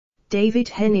David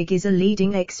Hennig is a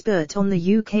leading expert on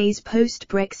the UK's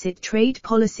post-Brexit trade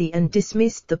policy and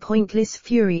dismissed the pointless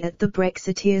fury at the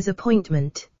Brexiteers'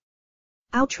 appointment.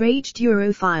 Outraged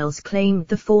Europhiles claimed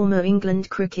the former England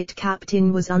cricket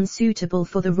captain was unsuitable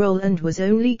for the role and was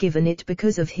only given it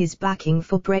because of his backing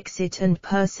for Brexit and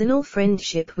personal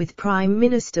friendship with Prime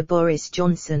Minister Boris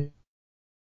Johnson.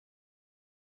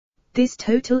 This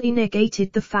totally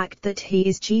negated the fact that he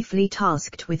is chiefly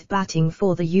tasked with batting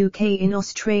for the UK in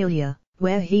Australia,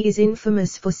 where he is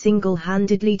infamous for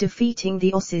single-handedly defeating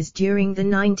the Aussies during the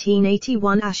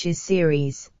 1981 Ashes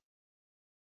series.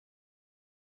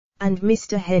 And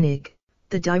Mr. Hennig,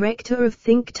 the director of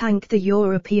think tank the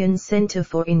European Centre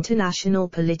for International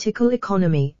Political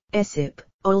Economy, ESIP,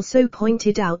 also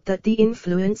pointed out that the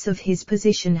influence of his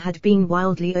position had been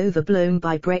wildly overblown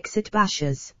by Brexit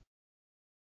bashers.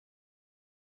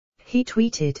 He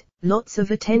tweeted, "Lots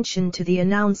of attention to the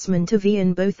announcement of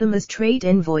Ian Botham as trade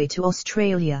envoy to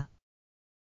Australia.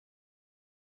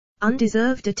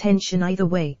 Undeserved attention either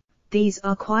way. These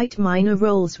are quite minor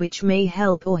roles which may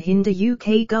help or hinder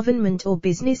UK government or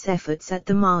business efforts at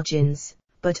the margins,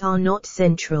 but are not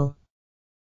central.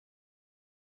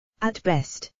 At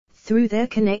best, through their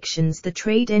connections the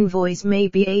trade envoys may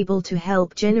be able to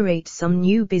help generate some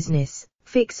new business,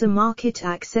 fix a market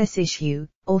access issue,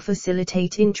 or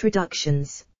facilitate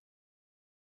introductions.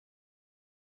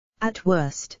 At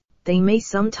worst, they may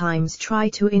sometimes try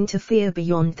to interfere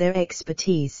beyond their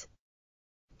expertise.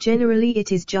 Generally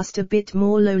it is just a bit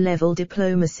more low-level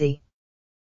diplomacy."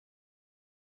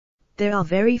 There are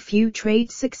very few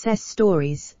trade success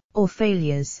stories, or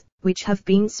failures, which have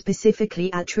been specifically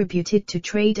attributed to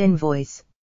trade envoys.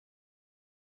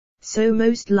 So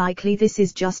most likely this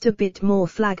is just a bit more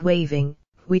flag-waving,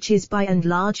 which is by and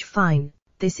large fine.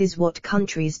 This is what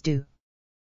countries do.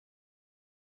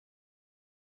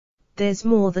 There's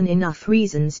more than enough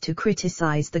reasons to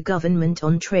criticize the government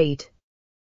on trade.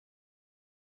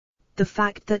 The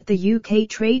fact that the UK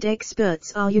trade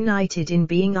experts are united in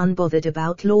being unbothered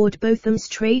about Lord Botham's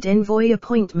trade envoy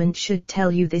appointment should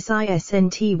tell you this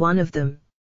isn't one of them.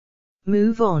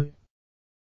 Move on.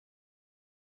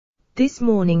 This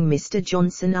morning Mr.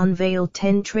 Johnson unveiled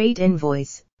 10 trade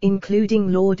envoys,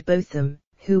 including Lord Botham,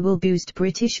 who will boost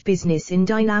British business in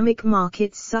dynamic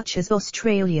markets such as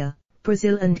Australia,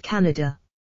 Brazil and Canada.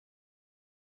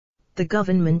 The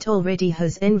government already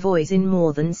has envoys in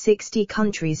more than 60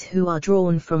 countries who are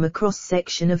drawn from a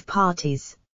cross-section of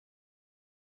parties.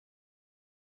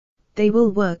 They will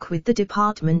work with the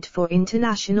Department for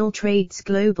International Trade's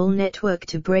global network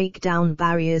to break down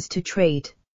barriers to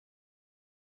trade.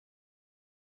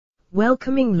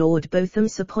 Welcoming Lord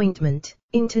Botham's appointment,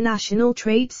 International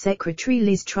Trade Secretary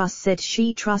Liz Truss said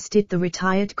she trusted the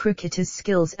retired cricketer's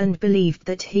skills and believed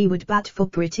that he would bat for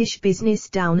British business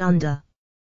down under.